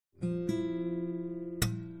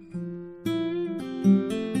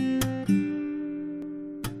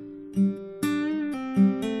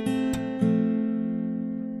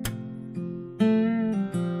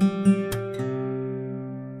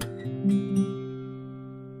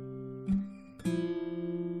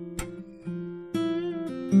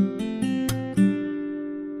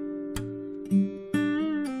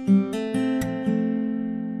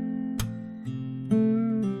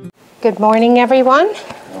Good morning, everyone.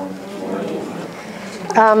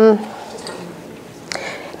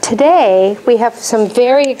 Today we have some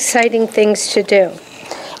very exciting things to do.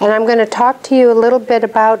 And I'm going to talk to you a little bit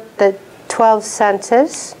about the 12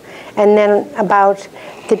 senses and then about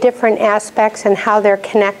the different aspects and how they're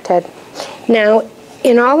connected. Now,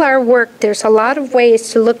 in all our work, there's a lot of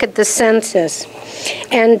ways to look at the senses.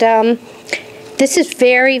 And this is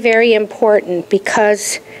very, very important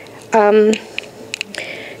because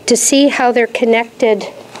to see how they're connected,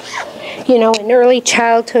 you know, in early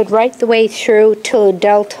childhood right the way through to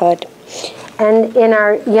adulthood. And in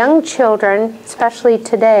our young children, especially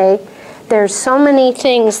today, there's so many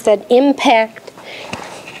things that impact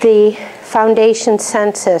the foundation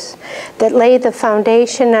senses, that lay the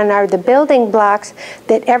foundation and are the building blocks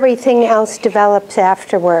that everything else develops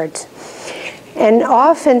afterwards. And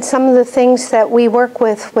often some of the things that we work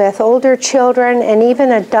with older children and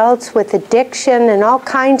even adults with addiction and all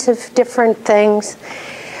kinds of different things,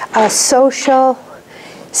 social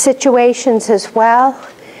situations as well,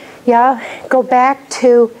 go back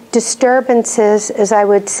to disturbances, as I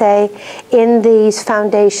would say, in these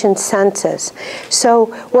foundation senses.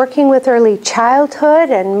 So working with early childhood,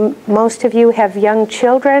 and most of you have young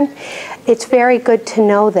children, it's very good to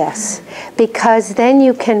know this, because then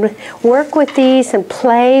you can work with these and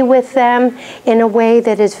play with them in a way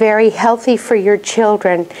that is very healthy for your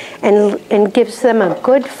children and gives them a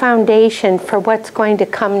good foundation for what's going to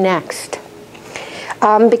come next.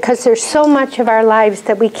 Because there's so much of our lives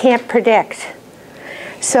that we can't predict.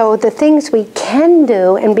 So the things we can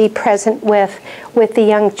do and be present with the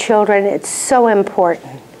young children, it's so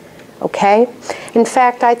important, okay? In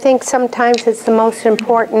fact, I think sometimes it's the most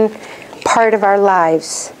important part of our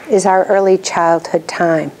lives is our early childhood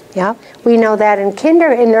time, yeah? We know that in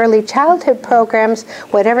early childhood programs,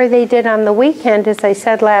 whatever they did on the weekend, as I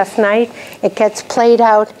said last night, it gets played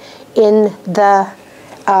out in the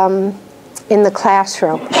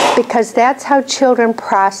classroom, because that's how children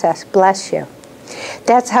process, bless you.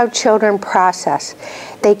 That's how children process.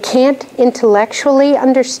 They can't intellectually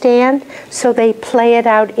understand, so they play it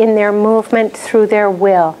out in their movement through their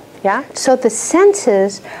will. Yeah? So the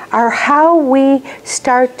senses are how we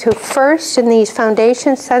start to first, in these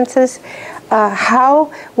foundation senses,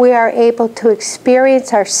 how we are able to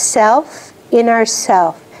experience ourself in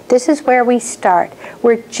ourself. This is where we start.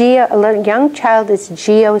 A young child is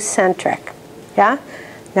geocentric, yeah?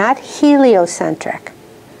 Not heliocentric.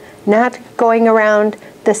 Not going around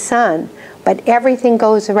the sun, but everything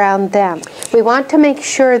goes around them. We want to make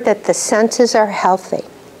sure that the senses are healthy.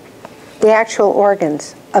 The actual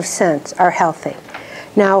organs of sense are healthy.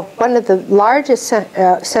 Now, one of the largest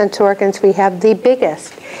sense organs we have, the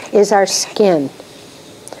biggest, is our skin.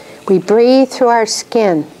 We breathe through our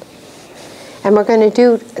skin. And we're going to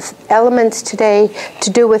do elements today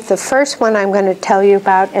to do with the first one I'm going to tell you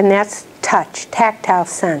about, and that's touch, tactile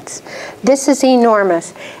sense. This is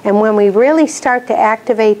enormous, and when we really start to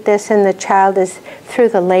activate this in the child is through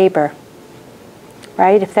the labor,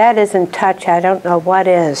 right? If that isn't touch, I don't know what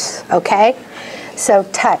is, okay? So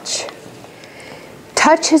touch.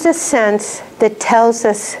 Touch is a sense that tells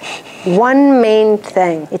us one main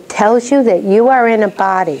thing. It tells you that you are in a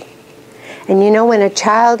body. And you know, when a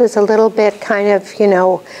child is a little bit kind of, you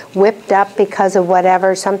know, whipped up because of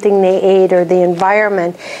whatever, something they ate or the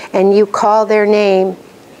environment, and you call their name,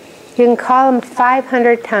 you can call them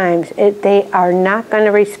 500 times. They are not going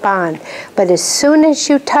to respond. But as soon as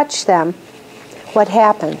you touch them, what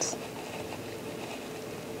happens?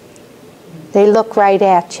 They look right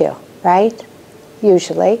at you, right?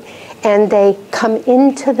 Usually. And they come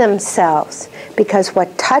into themselves. Because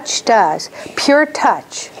what touch does, pure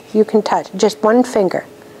touch, you can touch, just one finger,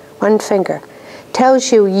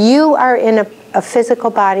 tells you you are in a physical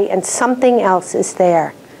body and something else is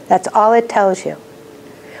there. That's all it tells you.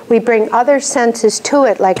 We bring other senses to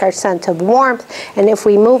it, like our sense of warmth, and if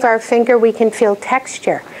we move our finger, we can feel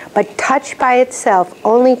texture. But touch by itself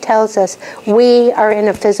only tells us we are in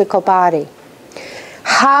a physical body.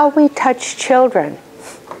 How we touch children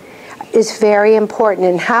is very important,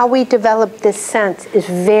 and how we develop this sense is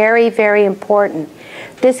very, very important.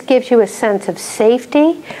 This gives you a sense of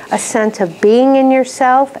safety, a sense of being in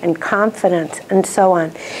yourself, and confidence, and so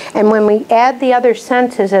on. And when we add the other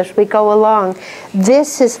senses as we go along,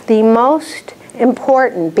 this is the most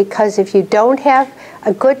important, because if you don't have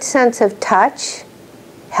a good sense of touch,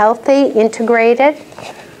 healthy, integrated,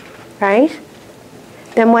 right,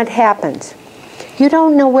 then what happens? You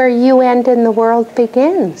don't know where you end and the world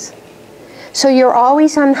begins. So you're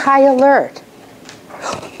always on high alert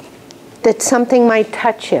that something might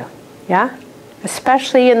touch you, yeah?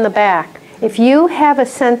 Especially in the back. If you have a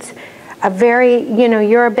sense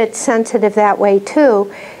you're a bit sensitive that way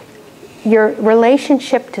too. Your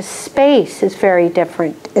relationship to space is very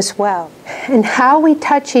different as well. And how we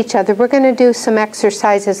touch each other, we're going to do some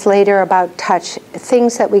exercises later about touch,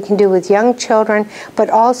 things that we can do with young children,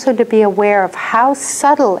 but also to be aware of how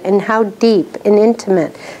subtle and how deep and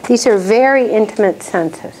intimate. These are very intimate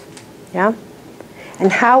senses, yeah?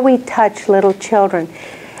 And how we touch little children.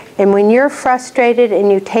 And when you're frustrated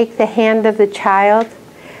and you take the hand of the child,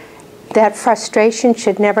 that frustration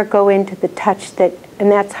should never go into the touch,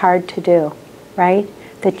 and that's hard to do, right?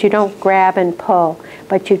 That you don't grab and pull,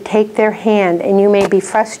 but you take their hand, and you may be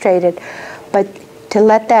frustrated, but to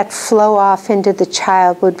let that flow off into the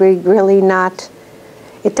child would be really not,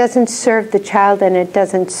 it doesn't serve the child and it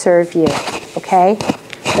doesn't serve you, okay?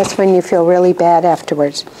 That's when you feel really bad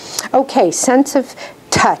afterwards. Okay, sense of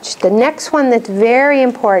touch. The next one that's very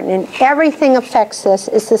important, and everything affects this,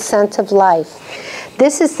 is the sense of life.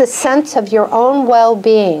 This is the sense of your own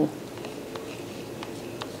well-being.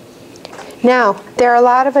 Now, there are a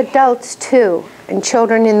lot of adults too, and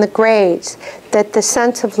children in the grades, that the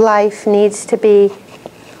sense of life needs to be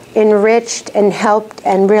enriched and helped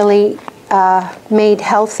and really made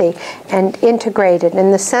healthy and integrated.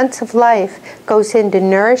 And the sense of life goes into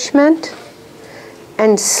nourishment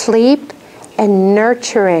and sleep and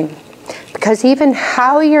nurturing. Because even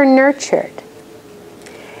how you're nurtured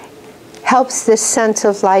helps this sense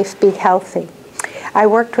of life be healthy. I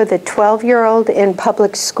worked with a 12-year-old in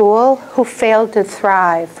public school who failed to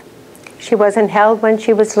thrive. She wasn't held when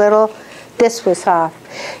she was little. This was off.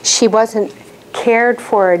 She wasn't cared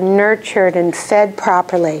for and nurtured and fed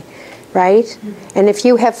properly, right? And if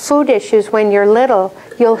you have food issues when you're little,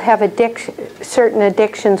 you'll have certain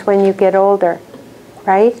addictions when you get older,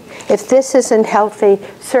 right? If this isn't healthy,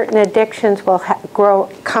 certain addictions will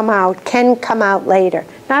can come out later.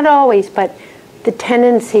 Not always, but the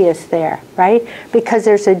tendency is there, right? Because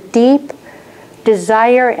there's a deep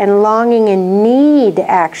desire and longing and need,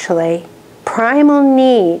 actually, primal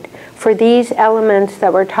need for these elements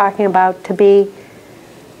that we're talking about to be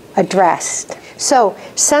addressed. So,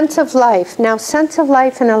 sense of life. Now, sense of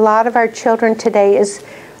life in a lot of our children today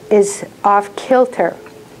is off kilter.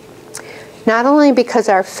 Not only because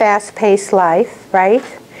our fast-paced life, right?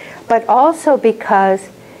 But also because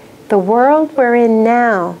the world we're in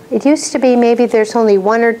now, it used to be maybe there's only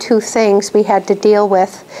one or two things we had to deal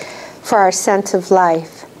with for our sense of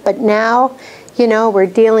life. But now, you know, we're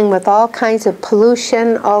dealing with all kinds of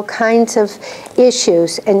pollution, all kinds of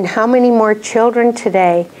issues. And how many more children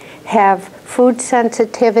today have food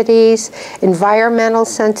sensitivities, environmental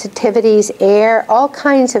sensitivities, air, all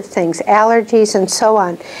kinds of things, allergies and so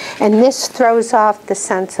on. And this throws off the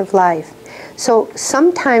sense of life. So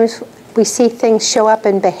sometimes we see things show up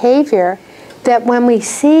in behavior that when we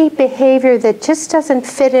see behavior that just doesn't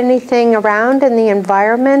fit anything around in the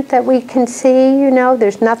environment that we can see, you know,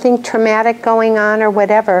 there's nothing traumatic going on or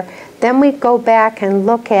whatever, then we go back and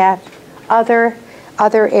look at other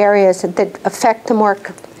areas that affect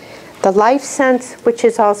the life sense, which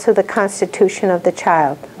is also the constitution of the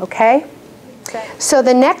child, okay? So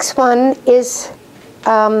the next one is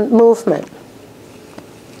movement.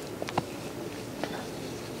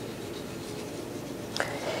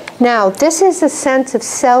 Now, this is a sense of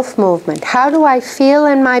self-movement. How do I feel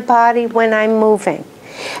in my body when I'm moving?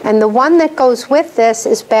 And the one that goes with this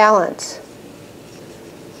is balance.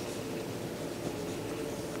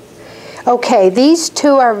 Okay, these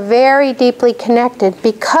two are very deeply connected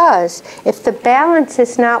because if the balance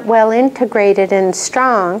is not well integrated and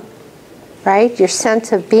strong, right, your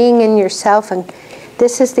sense of being in yourself, and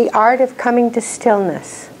this is the art of coming to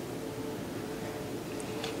stillness.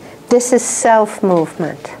 This is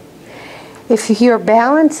self-movement. If your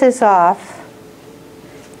balance is off,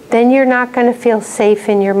 then you're not going to feel safe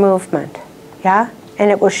in your movement, yeah?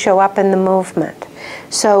 And it will show up in the movement.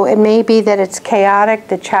 So it may be that it's chaotic,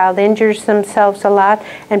 the child injures themselves a lot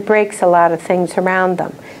and breaks a lot of things around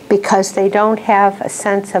them because they don't have a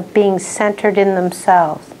sense of being centered in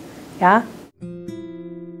themselves, yeah?